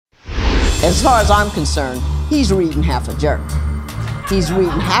As far as I'm concerned, he's reading half a jerk. He's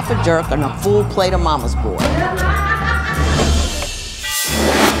reading half a jerk and a full plate of mama's boy.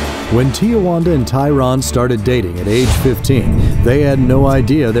 When Tiawanda and Tyron started dating at age 15, they had no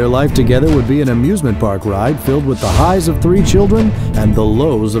idea their life together would be an amusement park ride filled with the highs of 3 children and the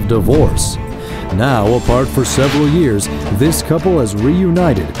lows of divorce. Now, apart for several years, this couple has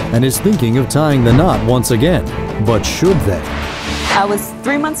reunited and is thinking of tying the knot once again. But should they? I was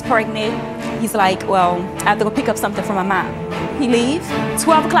 3 months pregnant. He's like, well, I have to go pick up something from my mom. He leaves.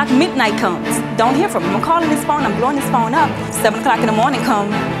 12 o'clock midnight comes. Don't hear from him. I'm calling his phone. I'm blowing his phone up. 7 o'clock in the morning come.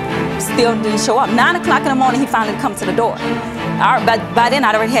 Still didn't show up. 9 o'clock in the morning, he finally come to the door. By then,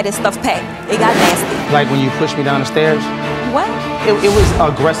 I'd already had his stuff packed. It got nasty. Like when you pushed me down the stairs? What? It was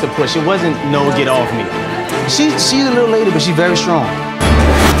an aggressive push. It wasn't no get off me. She's a little lady, but she's very strong.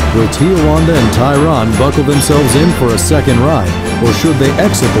 Will Tiawanda and Tyron buckle themselves in for a second ride, or should they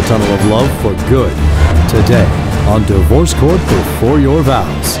exit the tunnel of love for good? Today, on Divorce Court Before Your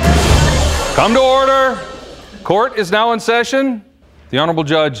Vows. Come to order. Court is now in session. The Honorable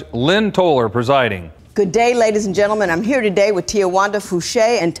Judge Lynn Toller presiding. Good day, ladies and gentlemen. I'm here today with Tiawanda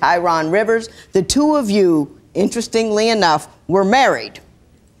Fouché and Tyron Rivers. The two of you, interestingly enough, were married.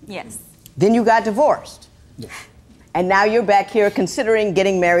 Yes. Then you got divorced. Yeah. And now you're back here considering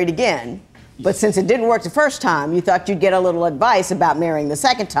getting married again. But since it didn't work the first time, you thought you'd get a little advice about marrying the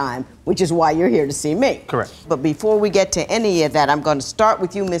second time, which is why you're here to see me. Correct. But before we get to any of that, I'm going to start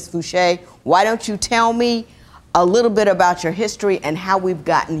with you, Ms. Fouché. Why don't you tell me a little bit about your history and how we've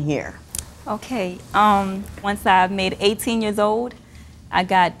gotten here? Okay. Once I made 18 years old, I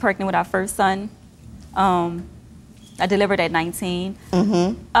got pregnant with our first son. I delivered at 19.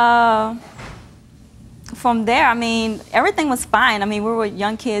 From there, I mean, everything was fine. I mean, we were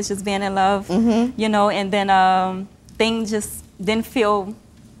young kids just being in love, you know, and then things just didn't feel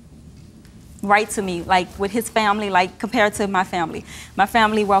right to me, like with his family, like compared to my family. My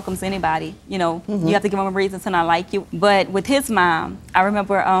family welcomes anybody, you know. You have to give them a reason to not like you. But with his mom, I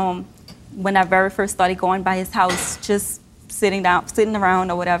remember when I very first started going by his house, just sitting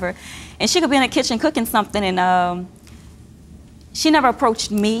around or whatever, and she could be in the kitchen cooking something, and she never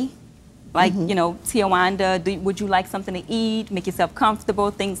approached me. Like, you know, Tiawanda, would you like something to eat? Make yourself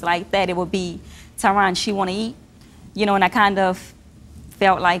comfortable, things like that. It would be, Tyron, she want to eat. You know, and I kind of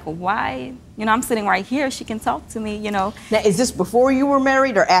felt like, why? You know, I'm sitting right here. She can talk to me, you know. Now, is this before you were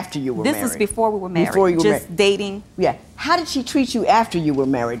married or after you were married? This was before we were married. Before you were just married. Dating. Yeah. How did she treat you after you were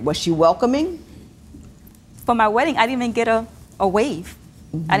married? Was she welcoming? For my wedding, I didn't even get a wave.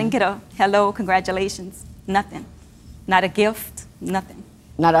 I didn't get a hello, congratulations, nothing. Not a gift, nothing.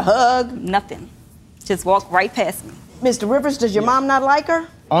 Not a hug? Nothing. Just walked right past me. Mr. Rivers, does your mom not like her?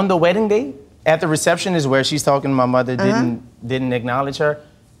 On the wedding day, at the reception is where she's talking to my mother, didn't acknowledge her.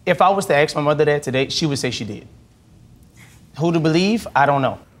 If I was to ask my mother that today, she would say she did. Who to believe? I don't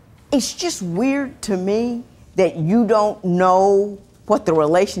know. It's just weird to me that you don't know what the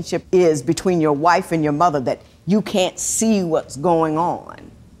relationship is between your wife and your mother, that you can't see what's going on,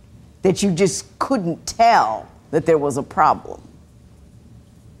 that you just couldn't tell that there was a problem.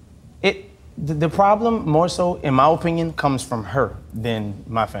 The problem, more so, in my opinion, comes from her than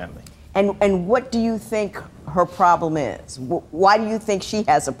my family. And what do you think her problem is? Why do you think she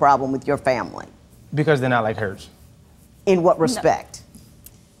has a problem with your family? Because they're not like hers. In what respect?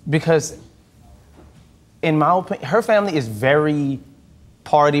 No. Because, in my opinion, her family is very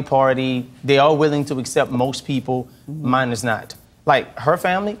party. They are willing to accept most people. Mine is not. Like, her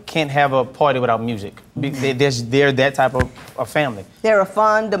family can't have a party without music. They're that type of family. They're a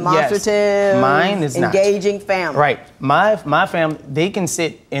fun, demonstrative, yes. Mine is engaging family. Right. My family, they can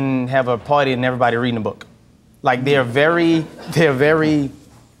sit and have a party and everybody reading a book. Like, they're very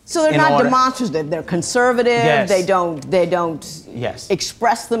So they're not demonstrative. They're conservative. Yes. They don't yes.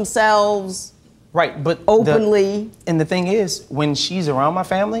 express themselves. Right, but openly. And the thing is, when she's around my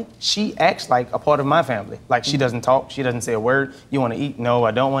family, she acts like a part of my family. Like, she doesn't talk, she doesn't say a word. You want to eat? No,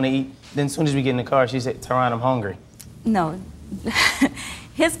 I don't want to eat. Then as soon as we get in the car, she said, Tyron, I'm hungry. No.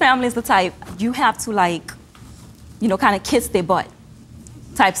 His family is the type, you have to, like, you know, kind of kiss their butt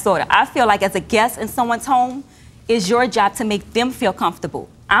type sort of. I feel like as a guest in someone's home, it's your job to make them feel comfortable.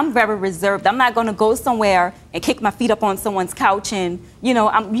 I'm very reserved. I'm not going to go somewhere and kick my feet up on someone's couch and, you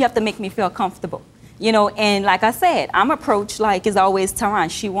know, you have to make me feel comfortable. You know, and like I said, I'm approached like it's always Tyron,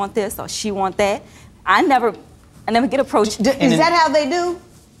 she want this or she want that. I never get approached. Is that how they do?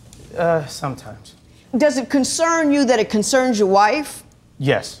 Sometimes. Does it concern you that it concerns your wife?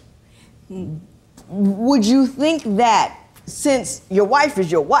 Yes. Would you think that since your wife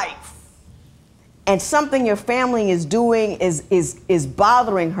is your wife and something your family is doing is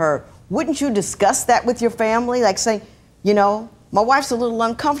bothering her, wouldn't you discuss that with your family? Like say, you know, my wife's a little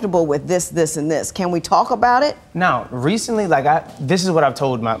uncomfortable with this, this, and this. Can we talk about it? Now, recently, this is what I've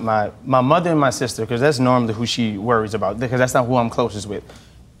told my mother and my sister, because that's normally who she worries about, because that's not who I'm closest with.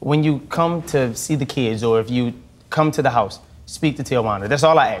 When you come to see the kids, or if you come to the house, speak to Tiawanda. That's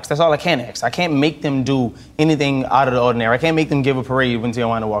all I ask. That's all I can ask. I can't make them do anything out of the ordinary. I can't make them give a parade when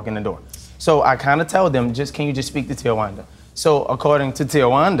Tiawanda walk in the door. So I kind of tell them, can you just speak to Tiawanda? So according to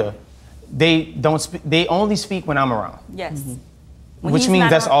Tiawanda, they only speak when I'm around. Yes. Which means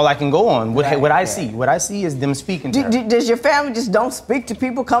that's all I can go on. What I see is them speaking to her. Does your family just don't speak to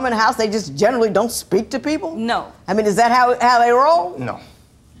people come in the house? They just generally don't speak to people? No. I mean, is that how they roll? No.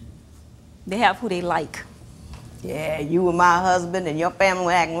 They have who they like. Yeah, you and my husband and your family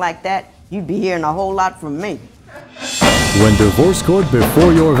were acting like that, you'd be hearing a whole lot from me. When divorce court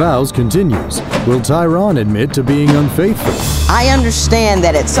before your vows continues, will Tyron admit to being unfaithful? I understand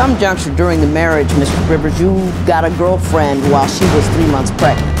that at some juncture during the marriage, Mr. Rivers, you got a girlfriend while she was 3 months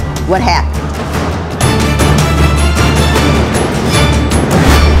pregnant. What happened?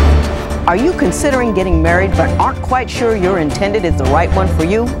 Are you considering getting married but aren't quite sure your intended is the right one for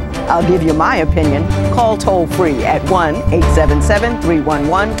you? I'll give you my opinion. Call toll-free at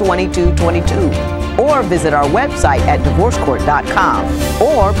 1-877-311-2222 or visit our website at divorcecourt.com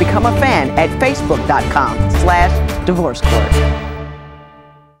or become a fan at facebook.com/divorcecourt.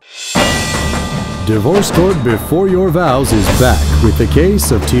 Divorce Court Before Your Vows is back with the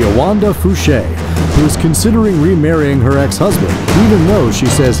case of Tiawanda Fouché, who is considering remarrying her ex-husband, even though she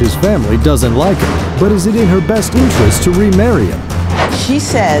says his family doesn't like her. But is it in her best interest to remarry him? She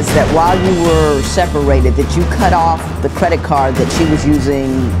says that while you were separated, that you cut off the credit card that she was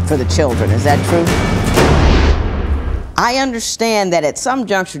using for the children. Is that true? I understand that at some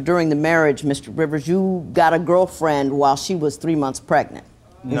juncture during the marriage, Mr. Rivers, you got a girlfriend while she was 3 months pregnant.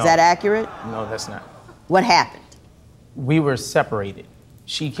 No. Is that accurate? No, that's not. What happened? We were separated.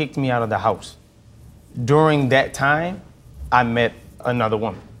 She kicked me out of the house. During that time, I met another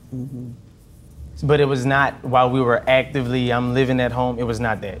woman. Mm-hmm. But it was not while we were I'm living at home. It was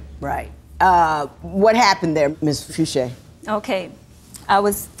not that. Right. What happened there, Ms. Fouché? Okay. I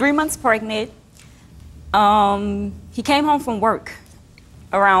was 3 months pregnant. He came home from work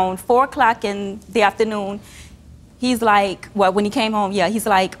around 4 o'clock in the afternoon. He's like, well, when he came home, he's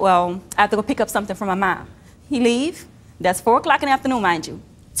like, well, I have to go pick up something from my mom. He leave. That's 4 o'clock in the afternoon, mind you.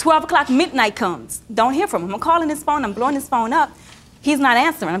 12 o'clock, midnight comes. Don't hear from him. I'm calling his phone. I'm blowing his phone up. He's not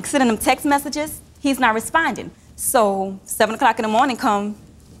answering. I'm sending him text messages. He's not responding. So 7 o'clock in the morning come,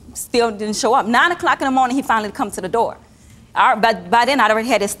 still didn't show up. 9 o'clock in the morning, he finally comes to the door. By then, I'd already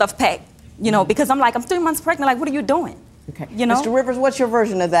had his stuff packed, you know, because I'm 3 months pregnant. Like, what are you doing? Okay. You know? Mr. Rivers, what's your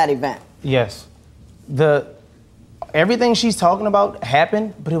version of that event? Yes. Everything she's talking about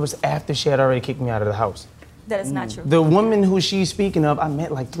happened, but it was after she had already kicked me out of the house. That is not true. The woman who she's speaking of, I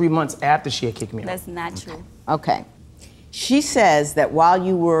met 3 months after she had kicked me out. That's not true. Okay. She says that while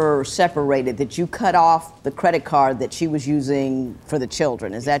you were separated, that you cut off the credit card that she was using for the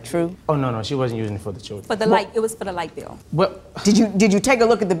children. Is that true? Oh, no, she wasn't using it for the children. For the it was for the light bill. Well, did you take a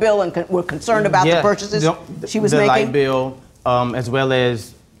look at the bill and were concerned about the purchases she was making? The light bill, as well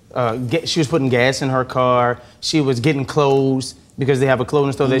as she was putting gas in her car. She was getting clothes because they have a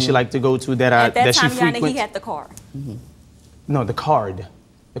clothing store that she liked to go to At that she time, frequents. he had the car. Mm-hmm. No, the card.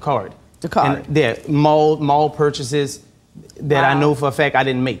 The card. The card. And mall purchases that I know for a fact I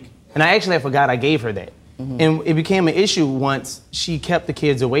didn't make. And I forgot I gave her that. Mm-hmm. And it became an issue once she kept the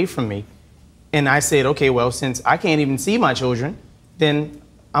kids away from me. And I said, okay, well, since I can't even see my children, then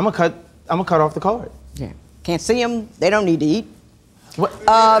I'm gonna cut off the card. Yeah. Can't see them, they don't need to eat. What?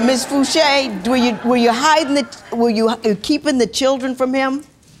 Ms. Fouché, were you keeping the children from him?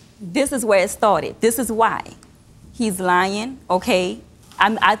 This is where it started. This is why. He's lying, okay?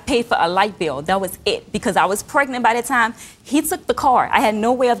 I paid for a light bill. That was it. Because I was pregnant by the time. He took the car. I had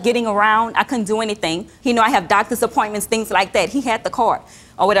no way of getting around. I couldn't do anything. He knew I have doctor's appointments, things like that. He had the car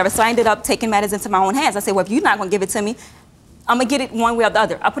or whatever. So I ended up taking matters into my own hands. I said, well, if you're not going to give it to me, I'm going to get it one way or the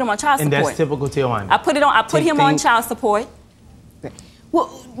other. I put him on child support. And that's typical Tiawanda. I put him on child support. Well,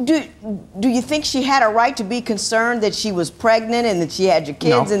 do you think she had a right to be concerned that she was pregnant and that she had your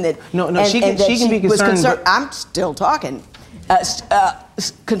kids and that she can be concerned. I'm still talking.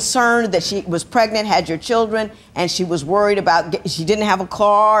 Concerned that she was pregnant, had your children, and she was worried about she didn't have a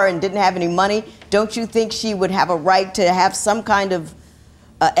car and didn't have any money. Don't you think she would have a right to have some kind of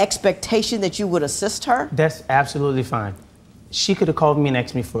expectation that you would assist her? That's absolutely fine. She could have called me and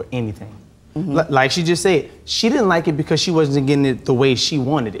asked me for anything. Mm-hmm. Like she just said, she didn't like it because she wasn't getting it the way she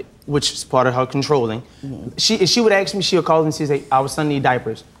wanted it, which is part of her controlling. Mm-hmm. She would ask me, she would call and she'd say, our son need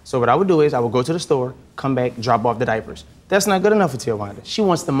diapers. So what I would do is I would go to the store, come back, drop off the diapers. That's not good enough for Tiawanda. She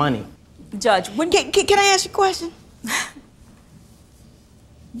wants the money. Judge, Can I ask you a question?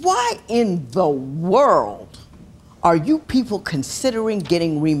 Why in the world are you people considering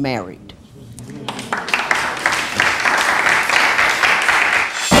getting remarried?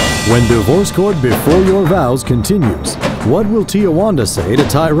 When Divorce Court Before Your Vows continues, what will Tiawanda say to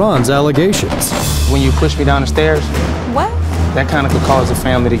Tyron's allegations? When you push me down the stairs, what? that kind of could cause a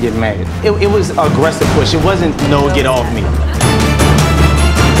family to get mad. It was an aggressive push. It wasn't no get off me.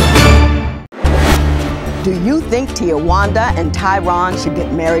 Do you think Tiawanda and Tyron should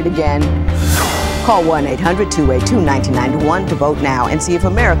get married again? Call 1-800-282-1991 to vote now and see if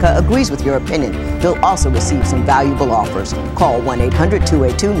America agrees with your opinion. You'll also receive some valuable offers. Call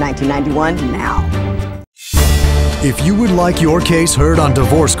 1-800-282-1991 now. If you would like your case heard on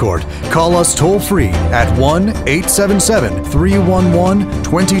Divorce Court, call us toll-free at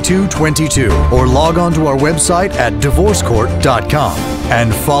 1-877-311-2222 or log on to our website at divorcecourt.com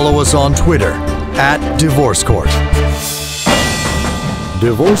and follow us on Twitter @DivorceCourt.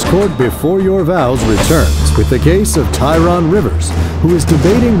 Divorce Court Before Your Vows returns with the case of Tyron Rivers, who is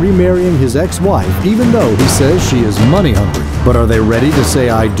debating remarrying his ex-wife even though he says she is money hungry. But are they ready to say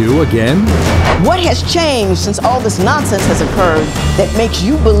I do again? What has changed since all this nonsense has occurred that makes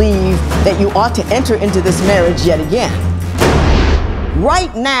you believe that you ought to enter into this marriage yet again?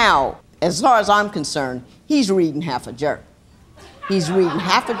 Right now, as far as I'm concerned, he's reading half a jerk. He's reading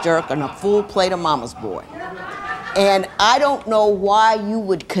half a jerk on a full plate of mama's boy. And I don't know why you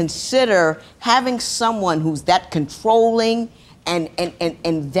would consider having someone who's that controlling and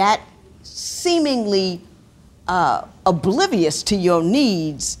that seemingly oblivious to your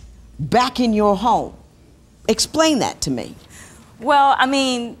needs back in your home. Explain that to me. Well, I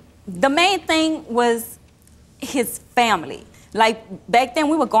mean, the main thing was his family. Like, back then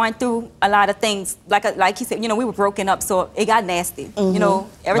we were going through a lot of things. Like he said, you know, we were broken up, so it got nasty. Mm-hmm. You know,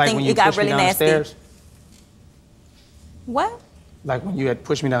 everything, like when you it got pushed me really down nasty. the stairs? What? Like when you had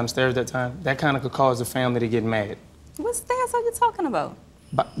pushed me down the stairs that time, that kind of could cause the family to get mad. What stairs are you talking about?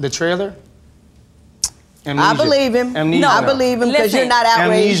 But the trailer? Amnesia. I believe him. Amnesia. No, I believe him because you're not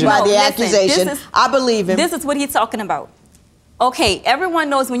outraged Amnesia. by the No, listen, accusation. I believe him. This is what he's talking about. Okay, everyone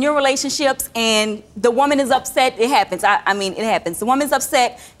knows when you're in relationships and the woman is upset, it happens. I mean, it happens. The woman's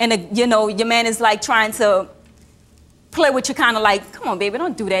upset and, you know, your man is like trying to play with you, kind of like, come on, baby,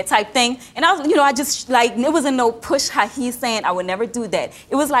 don't do that type thing. And I was, you know, I just like, it wasn't no push how he's saying I would never do that.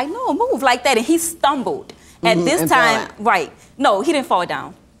 It was like, no, move like that. And he stumbled. At this time, right. No, he didn't fall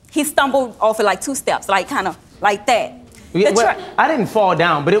down. He stumbled off of like 2 steps, like kind of like that. Yeah, well, I didn't fall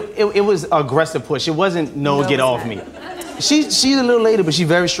down, but it was an aggressive push. It wasn't no get off me. She's a little lady, but she's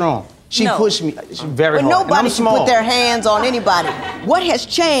very strong. She pushed me very hard. But nobody should put their small. hands on anybody. What has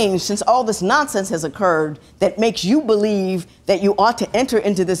changed since all this nonsense has occurred that makes you believe that you ought to enter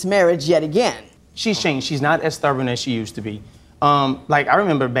into this marriage yet again? She's changed. She's not as stubborn as she used to be. Like, I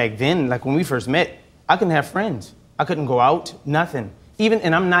remember back then, like when we first met, I couldn't have friends. I couldn't go out, nothing.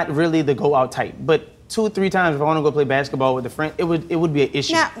 And I'm not really the go out type, but 2 or 3 times if I want to go play basketball with a friend, it would be an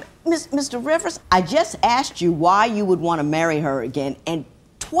issue. Now, Mr. Rivers, I just asked you why you would want to marry her again, and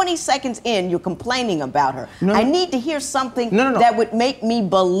 20 seconds in, you're complaining about her. No. I need to hear something No. that would make me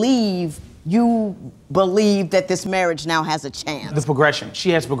believe you believe that this marriage now has a chance. The progression.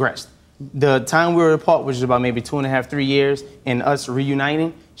 She has progressed. The time we were apart, which is about maybe 2.5, 3 years, and us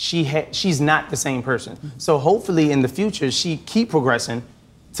reuniting, she's not the same person. So hopefully in the future, she keep progressing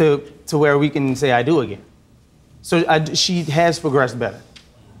to where we can say I do again. So she has progressed better.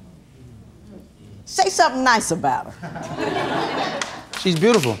 Say something nice about her. She's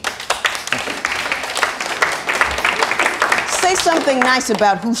beautiful. Say something nice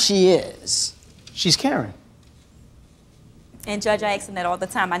about who she is. She's caring. And Judge, I ask him that all the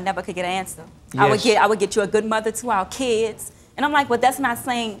time. I never could get an answer. Yes. I would get you a good mother to our kids. And I'm like, well, that's not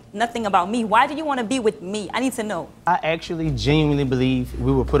saying nothing about me. Why do you want to be with me? I need to know. I actually genuinely believe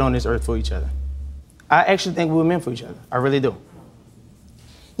we were put on this earth for each other. I actually think we were meant for each other. I really do.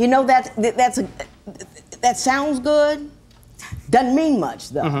 You know, that sounds good. Doesn't mean much,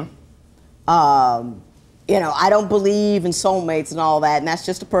 though. Mm-hmm. You know, I don't believe in soulmates and all that, and that's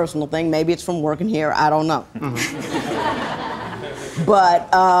just a personal thing. Maybe it's from working here. I don't know. Mm-hmm. But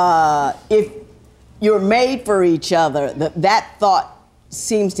if you're made for each other, that thought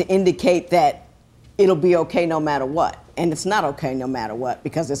seems to indicate that it'll be okay no matter what. And it's not okay no matter what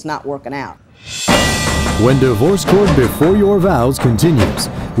because it's not working out. When Divorce Court Before Your Vows continues,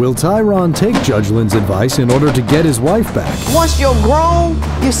 will Tyron take Judge Lynn's advice in order to get his wife back? Once you're grown,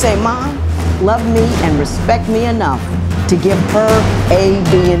 you say, Mom, love me and respect me enough to give her A,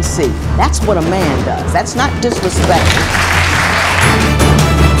 B, and C. That's what a man does. That's not disrespectful.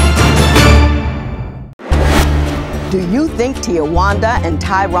 Do you think Tiawanda and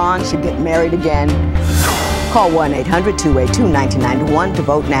Tyron should get married again? Call 1-800-282-1991 to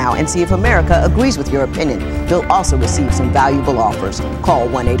vote now and see if America agrees with your opinion. You'll also receive some valuable offers. Call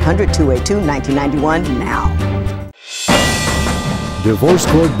 1-800-282-1991 now. Divorce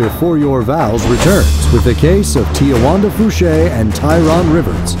Court Before Your Vows returns with the case of Tiawanda Fouché and Tyron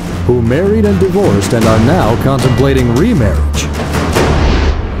Rivers, who married and divorced and are now contemplating remarriage.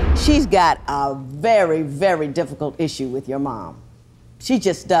 She's got a very, very difficult issue with your mom. She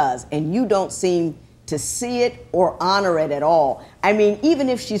just does, and you don't seem to see it or honor it at all. I mean, even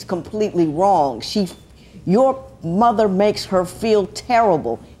if she's completely wrong, your mother makes her feel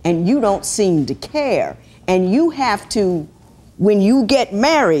terrible, and you don't seem to care. And you have to, when you get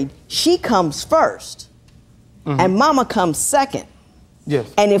married, she comes first, and mama comes second.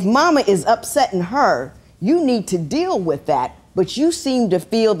 Yes. And if mama is upsetting her, you need to deal with that. But you seem to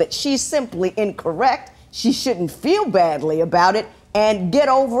feel that she's simply incorrect. She shouldn't feel badly about it and get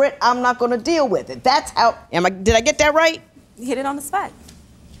over it. I'm not going to deal with it. That's how, did I get that right? You hit it on the spot.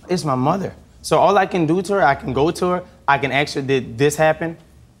 It's my mother. So all I can do to her, I can go to her, I can ask her, did this happen?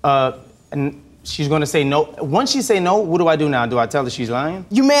 And she's going to say no. Once she say no, what do I do now? Do I tell her she's lying?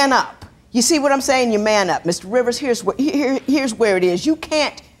 You man up. You see what I'm saying? You man up. Mr. Rivers, here's where it is. You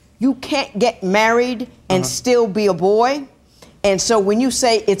can't get married and still be a boy. And so when you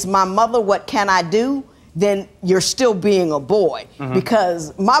say, it's my mother, what can I do? Then you're still being a boy.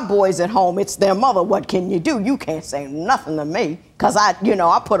 Because my boys at home, it's their mother, what can you do? You can't say nothing to me, because I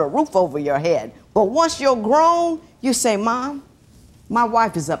put a roof over your head. But once you're grown, you say, Mom, my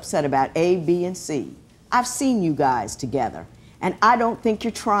wife is upset about A, B, and C. I've seen you guys together, and I don't think you're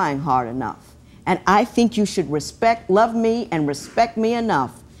trying hard enough. And I think you should love me and respect me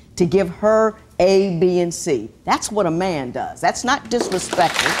enough to give her A, B, and C. That's what a man does. That's not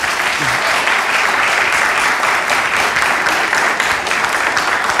disrespectful.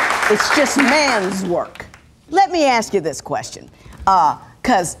 It's just man's work. Let me ask you this question.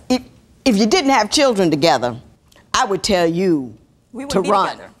 Because if you didn't have children together, I would tell you to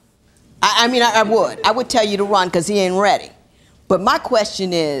run. I would. I would tell you to run because he ain't ready. But my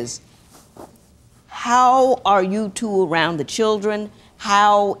question is, how are you two around the children?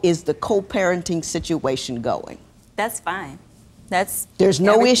 How is the co-parenting situation going? That's fine. There's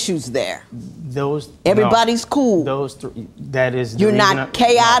no issues there. Everybody's cool. Those three, that is. You're not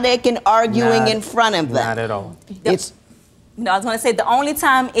chaotic and arguing in front of them. Not at all. I was going to say the only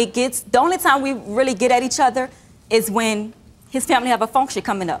time we really get at each other is when his family have a function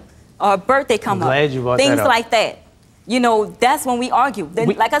coming up or a birthday come up. Glad you brought that up. Things like that. That's when we argue. Then,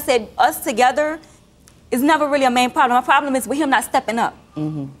 like I said, us together is never really a main problem. My problem is with him not stepping up.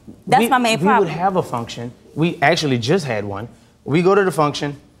 That's my main problem. We would have a function. We actually just had one. We go to the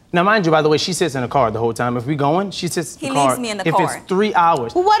function. Now, mind you, by the way, she sits in the car the whole time. If we going, she sits in the car. He leaves me in the car. If it's 3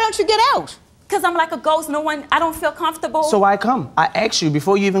 hours. Well, why don't you get out? Because I'm like a ghost. I don't feel comfortable. So I come. I ask you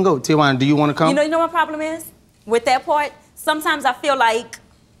before you even go, Tiawanda, do you want to come? You know what my problem is with that part? Sometimes I feel like,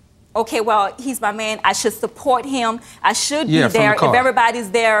 okay, well, he's my man. I should support him. I should be there if everybody's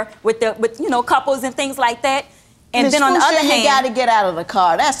there with couples and things like that. And Ms. then on the other hand, you got to get out of the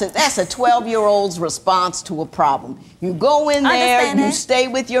car. That's a 12-year-old's response to a problem. You go in there, you stay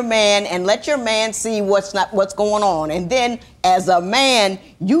with your man, and let your man see what's going on. And then, as a man,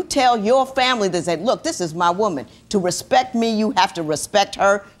 you tell your family that, look, this is my woman. To respect me, you have to respect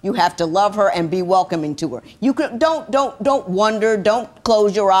her. You have to love her and be welcoming to her. You don't wonder. Don't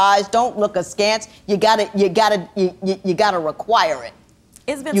close your eyes. Don't look askance. You gotta require it.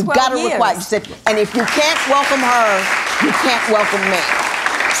 It's been 12 years. And if you can't welcome her, you can't welcome me.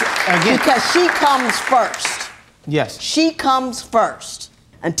 Again. Because she comes first. Yes. She comes first.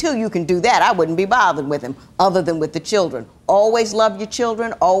 Until you can do that, I wouldn't be bothered with him, other than with the children. Always love your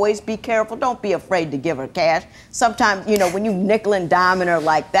children. Always be careful. Don't be afraid to give her cash. Sometimes, when you nickel and diming her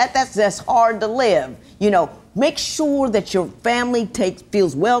like that, that's just hard to live. Make sure that your family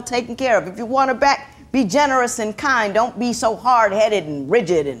feels well taken care of. If you want her back, be generous and kind. Don't be so hard-headed and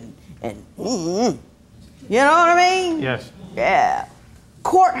rigid and you know what I mean? Yes. Yeah.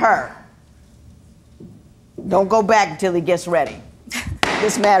 Court her. Don't go back until he gets ready.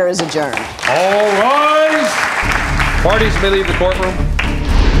 This matter is adjourned. All rise. Parties may leave the courtroom.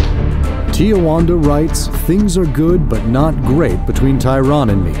 Tiawanda writes, things are good but not great between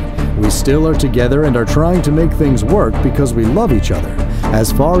Tyron and me. We still are together and are trying to make things work because we love each other.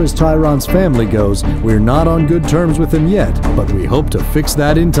 As far as Tyron's family goes, we're not on good terms with him yet, but we hope to fix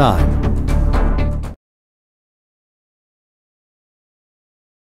that in time.